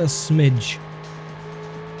just a smidge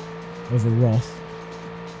over Roth.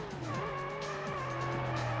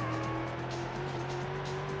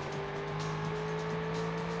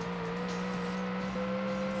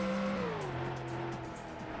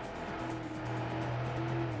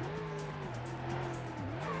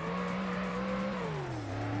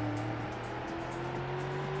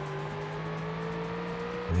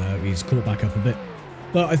 No, he's caught back up a bit.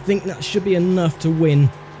 But I think that should be enough to win,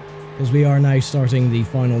 because we are now starting the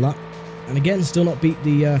final lap. And again, still not beat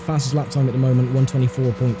the fastest lap time at the moment,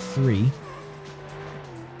 124.3.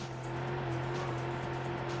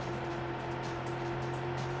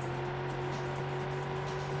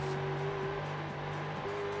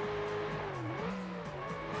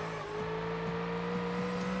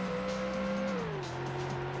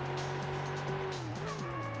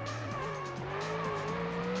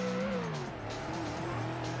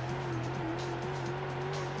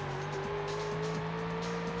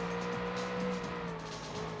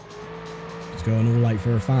 Going all out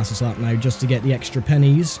for a fastest lap now just to get the extra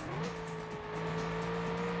pennies.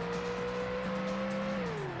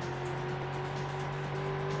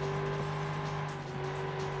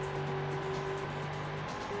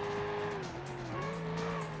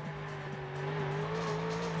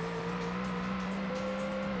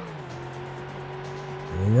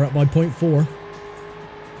 Well, we're up by 0.4.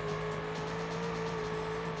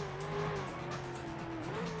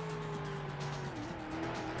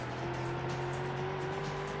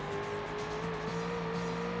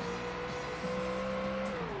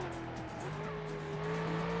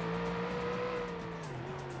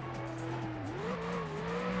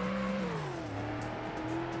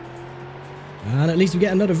 And at least we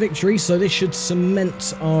get another victory, so this should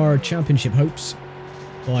cement our championship hopes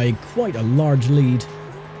by quite a large lead.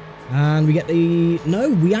 And we get the... No,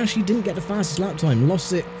 we actually didn't get the fastest lap time.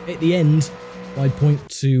 Lost it at the end by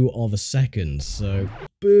 0.2 of a second. So,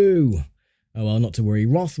 boo. Oh well, not to worry.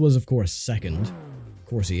 Roth was, of course, second. Of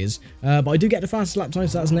course he is. But I do get the fastest lap time,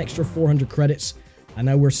 so that's an extra 400 credits. And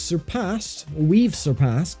now we've surpassed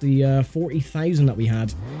the 40,000 that we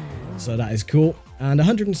had. So that is cool. And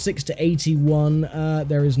 106 to 81,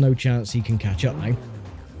 there is no chance he can catch up now.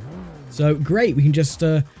 So great, we can just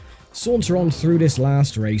saunter on through this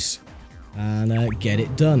last race and get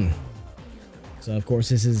it done. So of course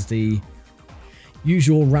this is the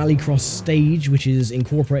usual rallycross stage, which is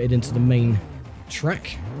incorporated into the main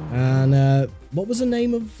track. And what was the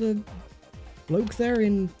name of the bloke there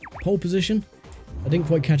in pole position? I didn't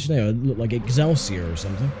quite catch it now. It looked like Excelsior or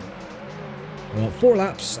something. Well, 4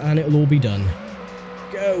 laps and it'll all be done.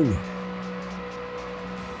 Go!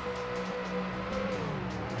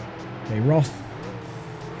 Okay, Roth.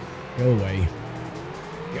 Go away.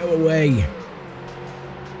 Go away!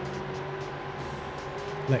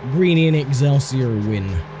 Let Greenie and Excelsior win.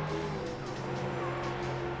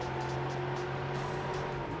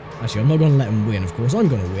 Actually, I'm not going to let him win, of course. I'm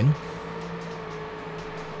going to win.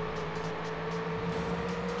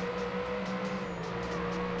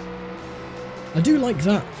 I do like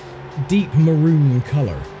that deep maroon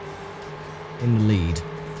colour in the lead.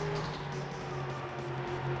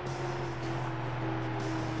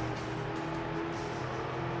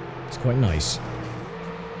 It's quite nice.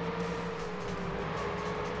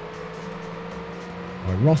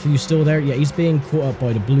 Alright, Roth, are you still there? Yeah, he's being caught up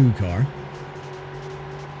by the blue car.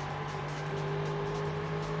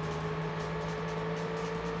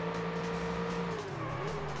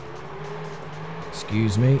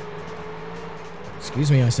 Excuse me.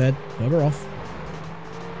 Excuse me, I said. Bugger off.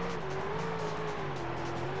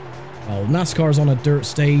 Oh, NASCAR's on a dirt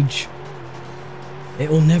stage.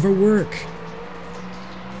 It'll never work.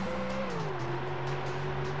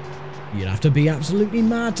 You'd have to be absolutely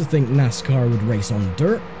mad to think NASCAR would race on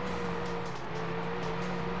dirt.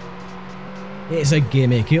 It's a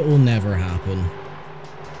gimmick. It will never happen.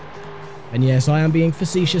 And yes, I am being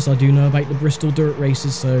facetious. I do know about the Bristol dirt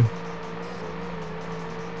races, so...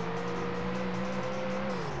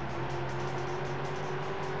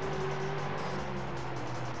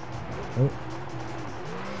 Oh.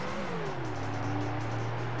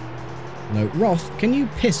 No, Roth, can you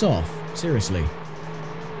piss off? Seriously.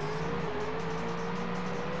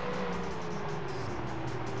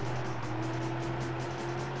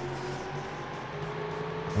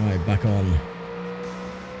 Alright, back on.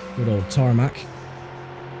 Good old tarmac.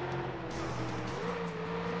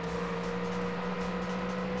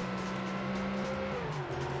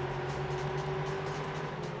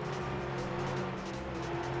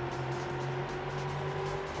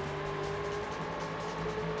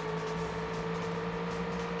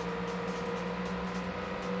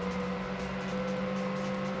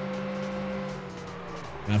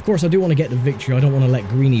 Now, of course, I do want to get the victory. I don't want to let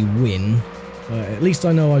Greeny win. But at least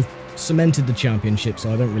I know I've cemented the championship,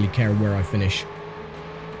 so I don't really care where I finish.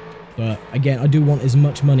 But again, I do want as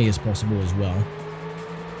much money as possible as well.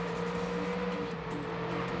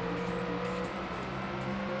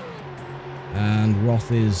 And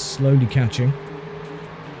Roth is slowly catching.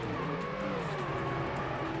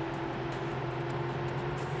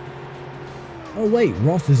 Oh wait,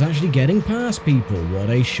 Roth is actually getting past people. What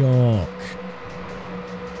a shock.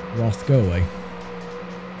 Roth, go away.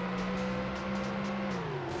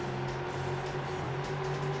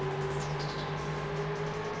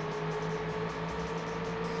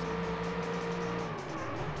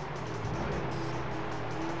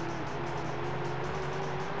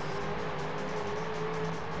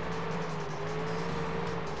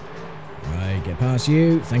 Right, get past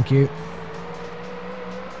you. Thank you.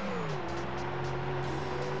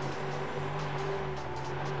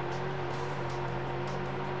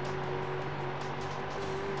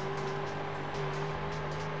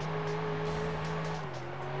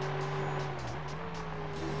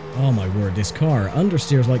 Oh my word, this car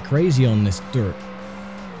understeers like crazy on this dirt.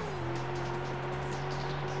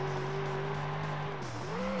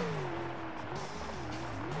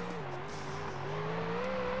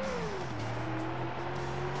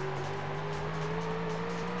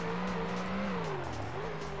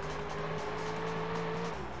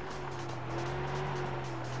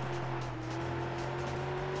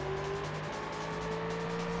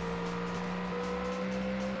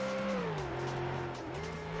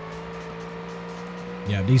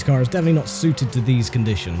 Yeah, these cars definitely not suited to these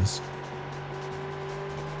conditions.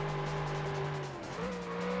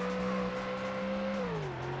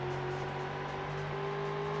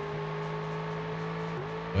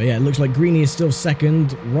 Oh yeah, it looks like Greeny is still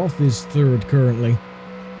second. Roth is third currently.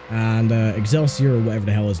 And Excelsior, or whatever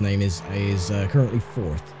the hell his name is currently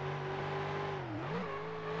fourth.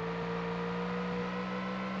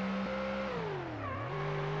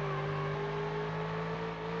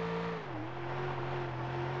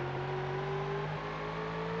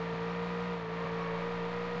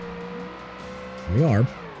 We are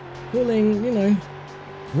pulling, you know.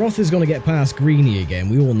 Roth is going to get past Greeny again.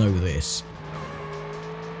 We all know this.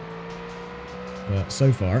 But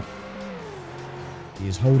so far, he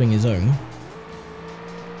is holding his own.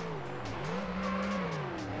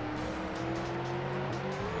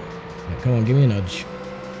 Yeah, come on, give me a nudge.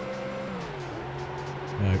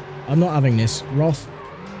 No, I'm not having this. Roth,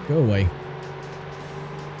 go away.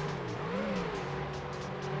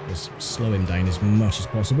 Just slow him down as much as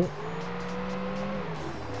possible.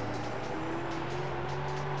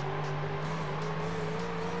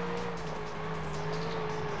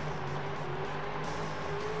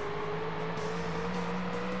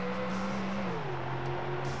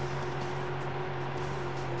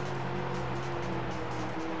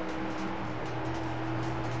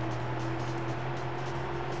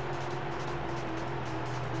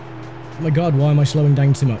 Oh my god, why am I slowing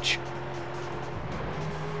down too much?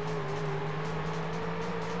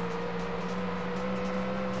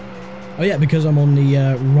 Oh yeah, because I'm on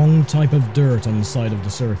the wrong type of dirt on the side of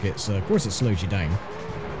the circuit, so of course it slows you down.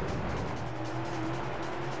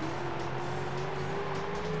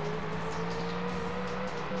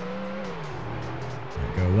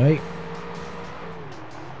 Go away.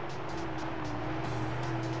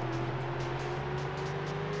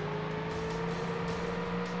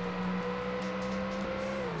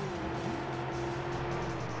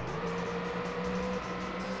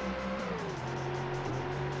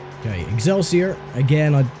 Okay, Excelsior,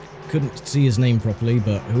 again, I couldn't see his name properly,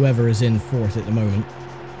 but whoever is in fourth at the moment,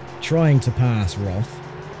 trying to pass Roth.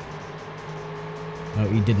 Oh,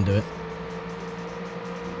 he didn't do it.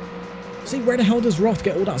 See, where the hell does Roth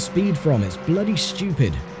get all that speed from? It's bloody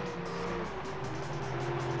stupid.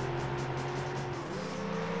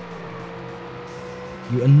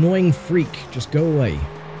 You annoying freak, just go away.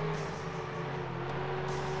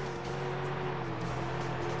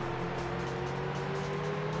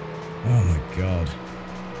 Oh my god.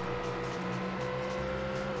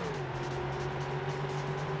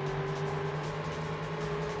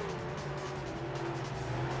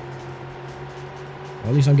 Well,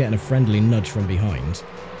 at least I'm getting a friendly nudge from behind.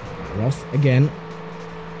 Roth, again.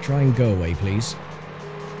 Try and go away, please.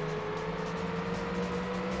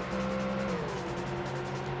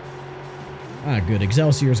 Ah, good.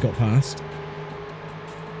 Excelsior's got past.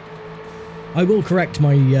 I will correct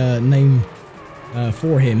my name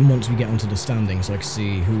for him once we get onto the standings, so I can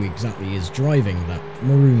see who exactly is driving that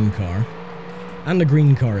maroon car. And the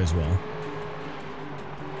green car as well.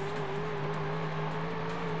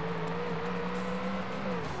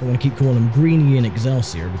 Don't want to keep calling them Greenie and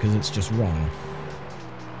Excelsior because it's just wrong.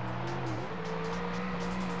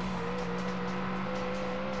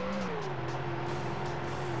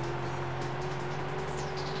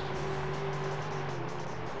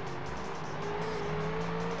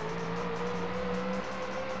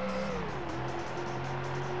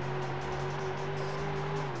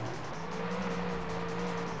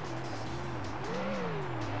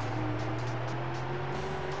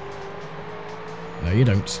 No, you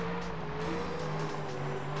don't.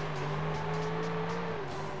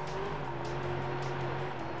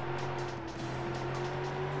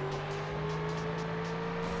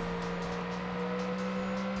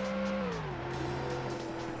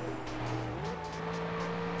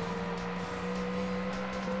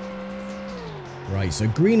 Right, so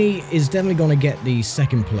Greenie is definitely going to get the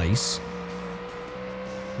second place.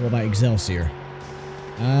 What about Excelsior?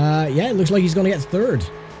 Yeah, it looks like he's going to get third.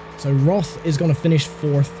 So Roth is going to finish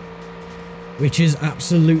fourth, which is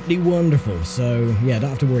absolutely wonderful. So yeah,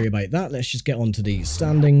 don't have to worry about that. Let's just get on to the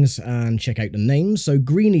standings and check out the names. So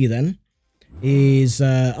Greenie then is,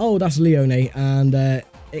 oh, that's Leone, and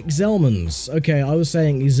Exelmans. Okay, I was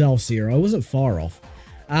saying Excelsior. I wasn't far off.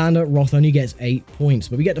 And Roth only gets 8 points,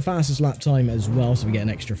 but we get the fastest lap time as well, so we get an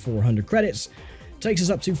extra 400 credits. Takes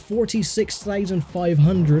us up to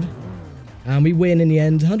 46,500. And we win in the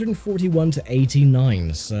end, 141 to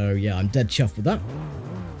 89. So yeah, I'm dead chuffed with that.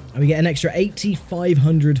 And we get an extra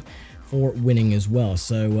 8,500 for winning as well.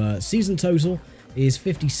 So season total is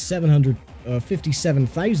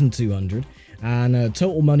 57,200. And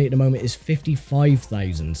total money at the moment is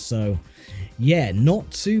 55,000. So yeah, not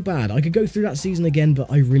too bad. I could go through that season again,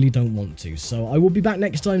 but I really don't want to. So I will be back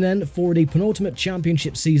next time then for the penultimate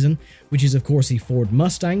championship season, which is of course the Ford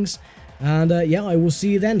Mustangs. And yeah, I will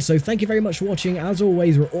see you then. So thank you very much for watching. As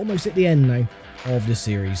always, we're almost at the end now of the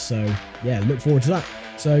series. So yeah, look forward to that.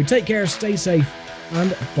 So take care, stay safe,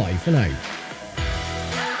 and bye for now.